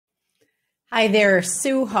Hi there,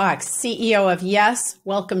 Sue Hawks, CEO of Yes.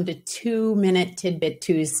 Welcome to 2-Minute Tidbit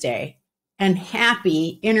Tuesday and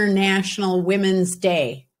happy International Women's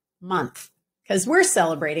Day month because we're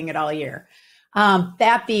celebrating it all year.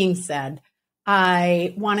 That being said,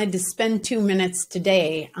 I wanted to spend 2 minutes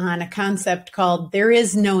today on a concept called There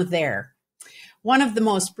Is No There. One of the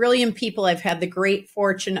most brilliant people I've had the great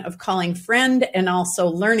fortune of calling friend and also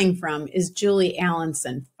learning from is Julie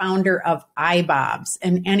Allenson, founder of iBobs.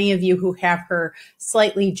 And any of you who have her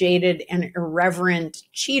slightly jaded and irreverent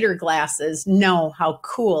cheater glasses know how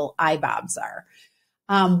cool iBobs are.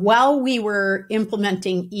 While we were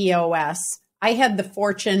implementing EOS, I had the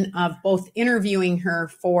fortune of both interviewing her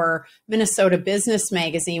for Minnesota Business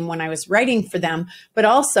Magazine when I was writing for them, but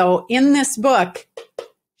also in this book,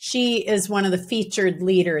 she is one of the featured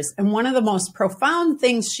leaders. And one of the most profound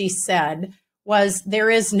things she said was, there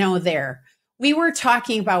is no there. We were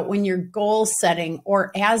talking about when you're goal setting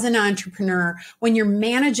or as an entrepreneur, when you're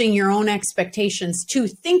managing your own expectations, to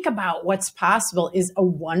think about what's possible is a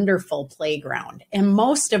wonderful playground. And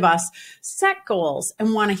most of us set goals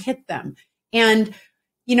and want to hit them. And,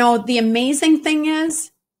 you know, the amazing thing is,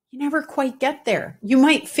 you never quite get there. You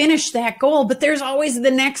might finish that goal, but there's always the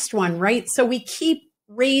next one, right? So we keep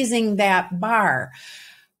raising that bar,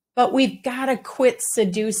 but we've got to quit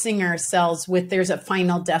seducing ourselves with there's a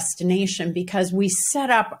final destination, because we set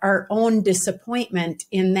up our own disappointment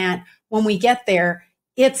in that when we get there,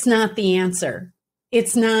 it's not the answer.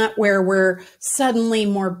 It's not where we're suddenly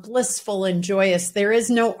more blissful and joyous. There is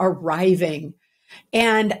no arriving.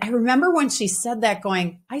 And I remember when she said that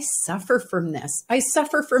going, I suffer from this. I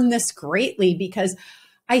suffer from this greatly because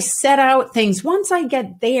I set out things. Once I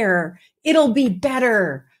get there, it'll be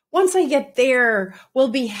better. Once I get there, we'll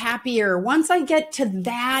be happier. Once I get to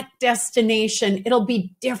that destination, it'll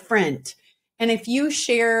be different. And if you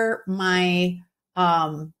share my,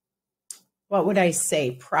 what would I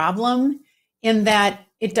say, problem, in that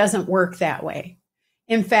it doesn't work that way.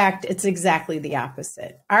 In fact, it's exactly the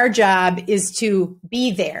opposite. Our job is to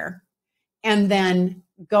be there and then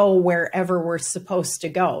go wherever we're supposed to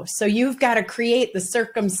go. So you've got to create the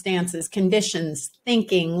circumstances, conditions,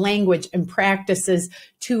 thinking, language, and practices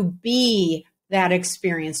to be that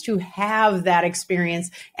experience, to have that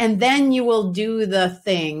experience. And then you will do the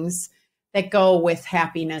things that go with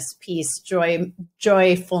happiness, peace, joy,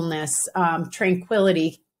 joyfulness,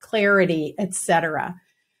 tranquility, clarity, etc.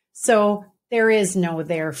 So there is no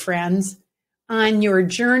there, friends. On your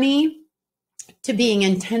journey to being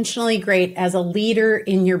intentionally great as a leader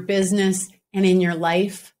in your business and in your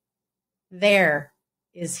life, there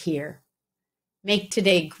is here. Make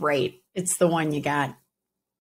today great. It's the one you got.